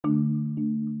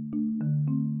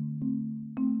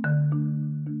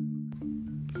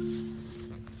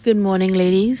Good morning,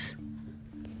 ladies.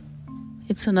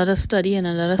 It's another study and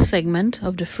another segment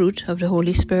of the fruit of the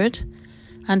Holy Spirit.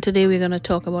 And today we're going to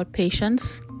talk about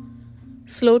patience,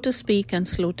 slow to speak and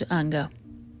slow to anger.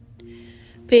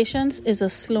 Patience is a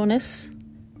slowness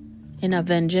in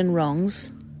avenging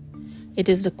wrongs. It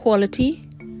is the quality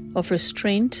of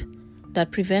restraint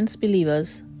that prevents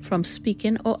believers from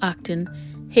speaking or acting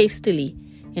hastily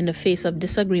in the face of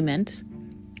disagreement,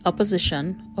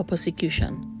 opposition, or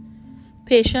persecution.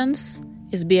 Patience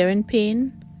is bearing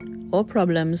pain or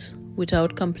problems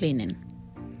without complaining.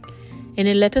 In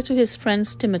a letter to his friend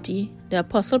Timothy, the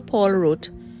Apostle Paul wrote,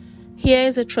 "Here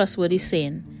is a trustworthy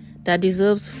saying that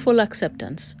deserves full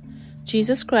acceptance.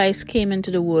 Jesus Christ came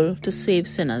into the world to save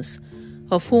sinners,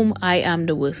 of whom I am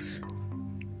the worst.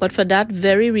 But for that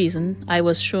very reason I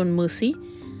was shown mercy,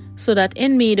 so that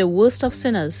in me, the worst of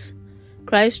sinners,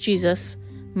 Christ Jesus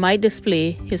might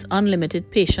display his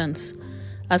unlimited patience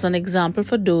as an example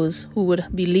for those who would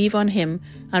believe on him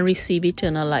and receive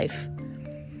eternal life.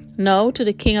 Now to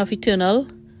the King of eternal,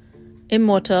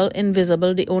 immortal,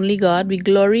 invisible, the only God, be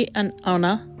glory and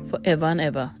honor forever and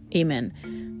ever. Amen."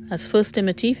 That's 1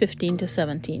 Timothy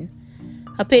 15-17.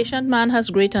 A patient man has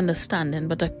great understanding,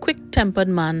 but a quick-tempered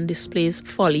man displays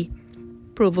folly.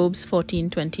 Proverbs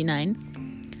 14:29.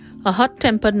 A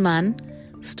hot-tempered man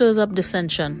stirs up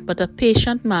dissension, but a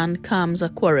patient man calms a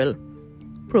quarrel.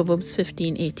 Proverbs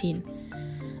 15:18.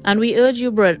 And we urge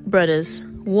you, brothers,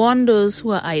 warn those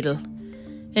who are idle,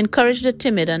 encourage the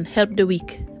timid and help the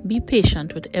weak. Be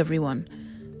patient with everyone.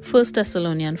 1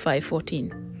 Thessalonians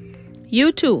 5:14.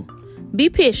 You too, be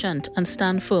patient and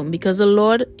stand firm, because the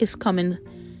Lord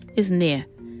is near.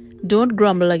 Don't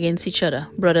grumble against each other,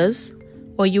 brothers,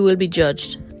 or you will be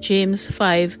judged. James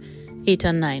 5:8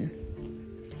 and 9.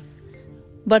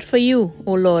 But for you,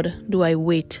 O Lord, do I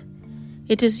wait.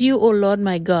 It is you, O Lord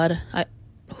my God,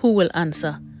 who will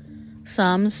answer.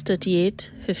 Psalms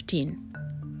 38:15.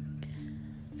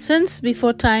 Since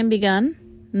before time began,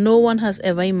 no one has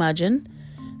ever imagined,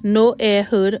 no ear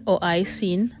heard or eye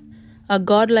seen, a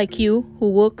God like you who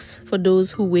works for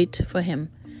those who wait for him.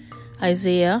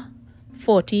 Isaiah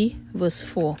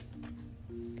 40:4.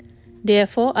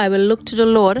 Therefore I will look to the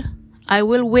Lord, I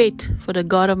will wait for the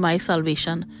God of my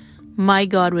salvation. My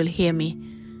God will hear me.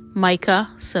 Micah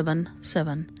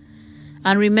 7:7.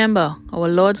 And remember, our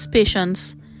Lord's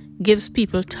patience gives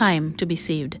people time to be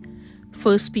saved.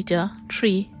 1 Peter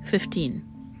 3:15.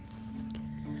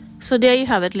 So there you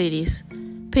have it, ladies.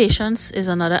 Patience is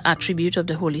another attribute of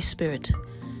the Holy Spirit.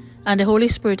 And the Holy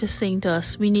Spirit is saying to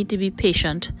us, we need to be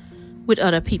patient with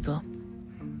other people.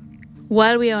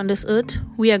 While we are on this earth,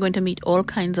 we are going to meet all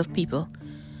kinds of people.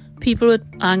 People with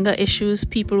anger issues,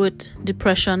 people with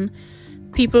depression,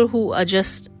 people who are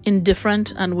just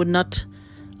indifferent and would not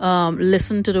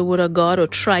listen to the word of God or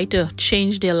try to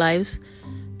change their lives.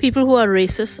 People who are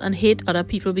racist and hate other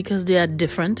people because they are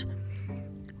different.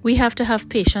 We have to have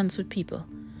patience with people.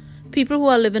 People who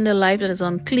are living a life that is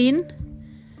unclean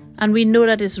and we know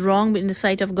that it's wrong in the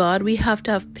sight of God, we have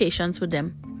to have patience with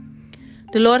them.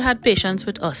 The Lord had patience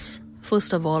with us,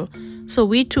 first of all. So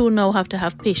we too now have to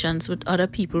have patience with other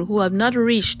people who have not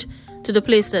reached to the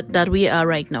place that we are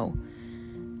right now.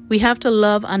 We have to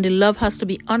love, and the love has to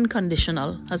be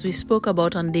unconditional, as we spoke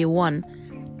about on day 1,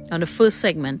 on the first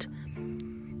segment.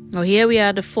 Now here we are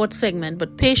at the 4th segment,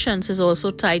 but patience is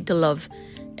also tied to love.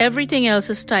 Everything else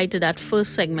is tied to that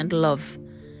first segment, love.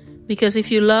 Because if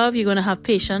you love, you're going to have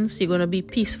patience, you're going to be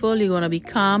peaceful, you're going to be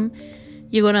calm,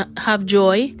 you're going to have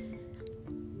joy,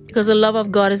 because the love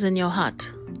of God is in your heart.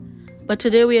 But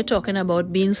today we are talking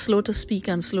about being slow to speak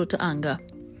and slow to anger.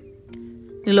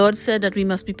 The Lord said that we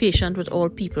must be patient with all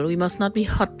people. We must not be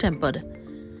hot-tempered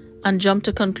and jump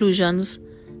to conclusions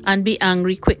and be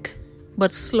angry quick,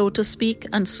 but slow to speak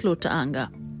and slow to anger.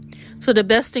 So the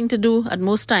best thing to do at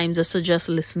most times is to just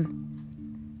listen.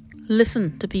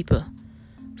 Listen to people.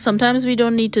 Sometimes we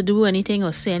don't need to do anything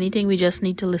or say anything, we just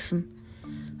need to listen.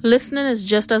 Listening is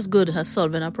just as good as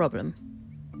solving a problem.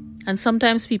 And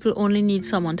sometimes people only need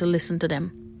someone to listen to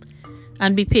them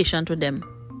and be patient with them.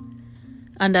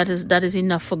 And that is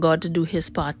enough for God to do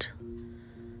his part.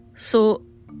 So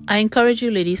I encourage you,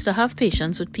 ladies, to have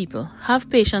patience with people. Have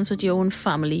patience with your own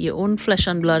family, your own flesh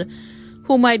and blood,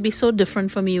 who might be so different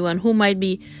from you and who might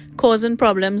be causing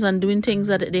problems and doing things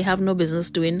that they have no business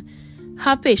doing.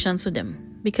 Have patience with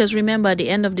them. Because remember, at the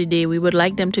end of the day, we would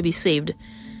like them to be saved.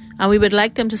 And we would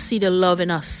like them to see the love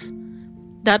in us.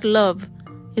 That love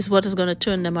is what is going to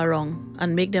turn them around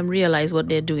and make them realize what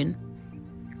they're doing.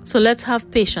 So let's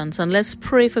have patience and let's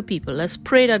pray for people. Let's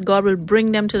pray that God will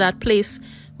bring them to that place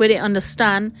where they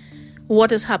understand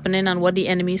what is happening and what the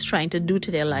enemy is trying to do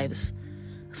to their lives.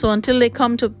 So until they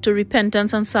come to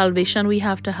repentance and salvation, we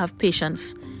have to have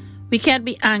patience. We can't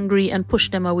be angry and push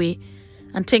them away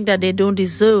and think that they don't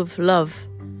deserve love.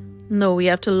 No, we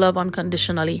have to love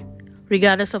unconditionally,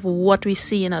 regardless of what we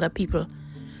see in other people.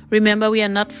 Remember, we are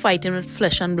not fighting with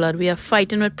flesh and blood. We are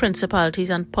fighting with principalities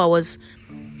and powers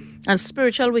and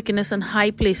spiritual wickedness in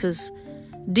high places.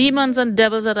 Demons and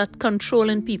devils that are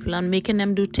controlling people and making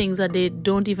them do things that they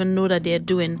don't even know that they are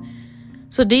doing.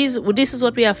 So this is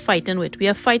what we are fighting with. We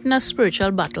are fighting a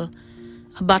spiritual battle,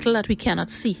 a battle that we cannot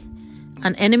see,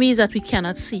 and enemies that we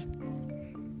cannot see.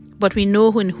 But we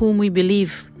know in whom we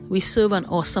believe. We serve an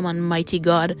awesome and mighty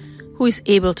God who is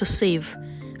able to save.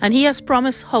 And He has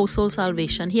promised household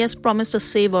salvation. He has promised to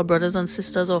save our brothers and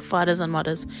sisters, our fathers and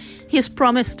mothers. He has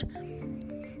promised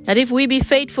that if we be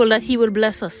faithful, that He will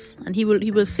bless us and He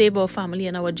will save our family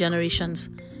and our generations.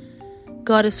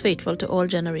 God is faithful to all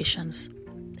generations.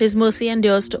 His mercy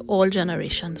endures to all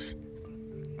generations.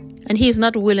 And He is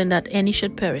not willing that any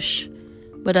should perish,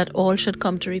 but that all should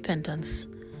come to repentance.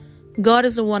 God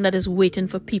is the one that is waiting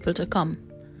for people to come.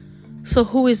 So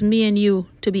who is me and you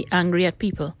to be angry at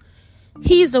people?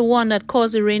 He is the one that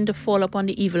caused the rain to fall upon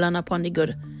the evil and upon the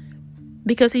good,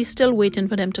 because He's still waiting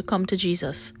for them to come to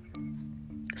Jesus.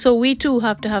 So we too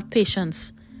have to have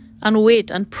patience and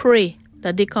wait and pray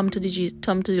that they come to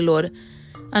the Lord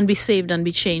and be saved and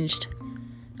be changed.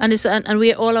 And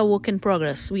we are all a work in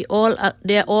progress.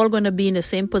 They are all going to be in the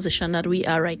same position that we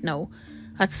are right now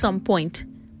at some point.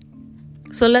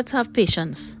 So let's have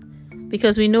patience,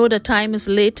 because we know the time is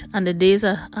late and the days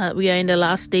we are in the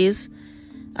last days,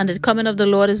 and the coming of the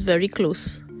Lord is very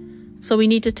close. So we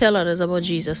need to tell others about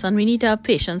Jesus, and we need to have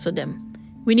patience with them.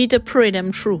 We need to pray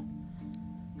them through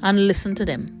and listen to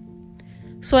them.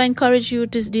 So I encourage you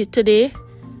today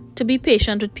to be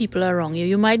patient with people around you.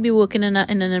 You might be working in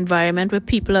an environment where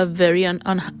people are very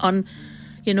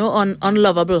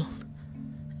unlovable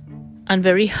and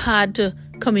very hard to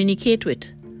communicate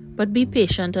with. But be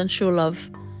patient and show love.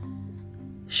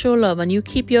 Show love, and you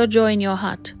keep your joy in your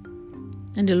heart,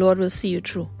 and the Lord will see you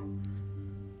through.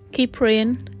 Keep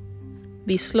praying.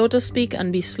 Be slow to speak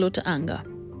and be slow to anger.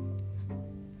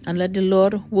 And let the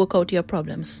Lord work out your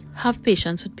problems. Have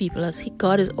patience with people, as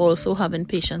God is also having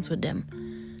patience with them.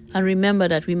 And remember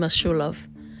that we must show love.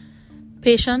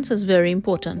 Patience is very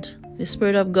important. The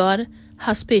Spirit of God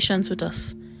has patience with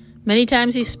us. Many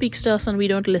times He speaks to us and we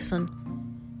don't listen.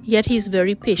 Yet He is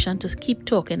very patient to keep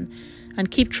talking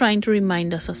and keep trying to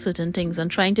remind us of certain things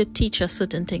and trying to teach us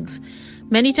certain things.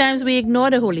 Many times we ignore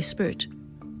the Holy Spirit.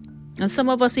 And some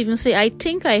of us even say, I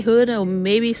think I heard, or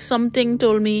maybe something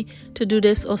told me to do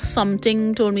this, or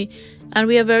something told me. And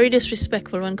we are very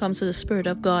disrespectful when it comes to the Spirit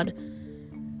of God.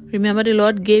 Remember, the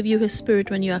Lord gave you His Spirit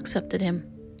when you accepted Him.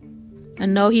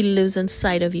 And now He lives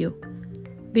inside of you.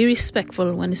 Be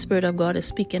respectful when the Spirit of God is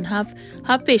speaking. Have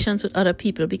patience with other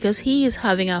people, because He is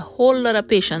having a whole lot of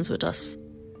patience with us.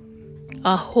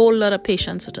 A whole lot of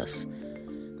patience with us.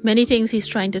 Many things He's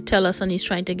trying to tell us and He's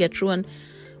trying to get through, and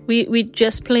we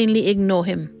just plainly ignore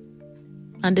Him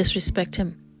and disrespect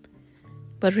Him.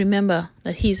 But remember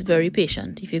that He's very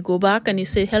patient. If you go back and you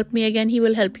say, help me again, He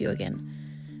will help you again.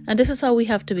 And this is how we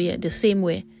have to be, the same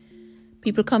way.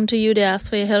 People come to you, they ask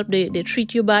for your help, they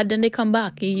treat you bad, then they come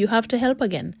back. You have to help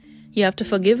again. You have to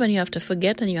forgive, and you have to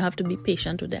forget, and you have to be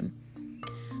patient with them.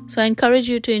 So I encourage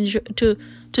you to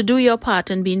do your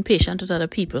part in being patient with other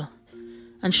people,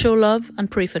 and show love and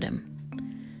pray for them.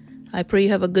 I pray you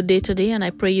have a good day today, and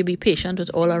I pray you be patient with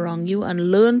all around you and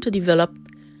learn to develop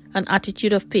an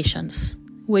attitude of patience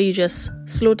where you just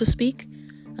slow to speak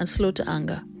and slow to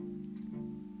anger.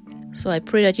 So I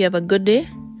pray that you have a good day,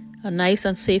 a nice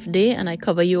and safe day, and I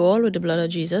cover you all with the blood of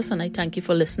Jesus, and I thank you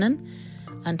for listening.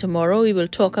 And tomorrow we will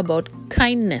talk about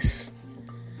kindness.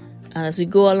 And as we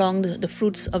go along the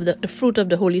fruit of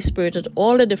the Holy Spirit at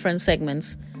all the different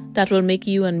segments, that will make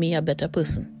you and me a better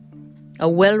person, a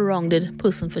well-rounded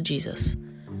person for Jesus.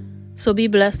 So be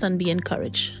blessed and be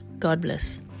encouraged. God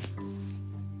bless.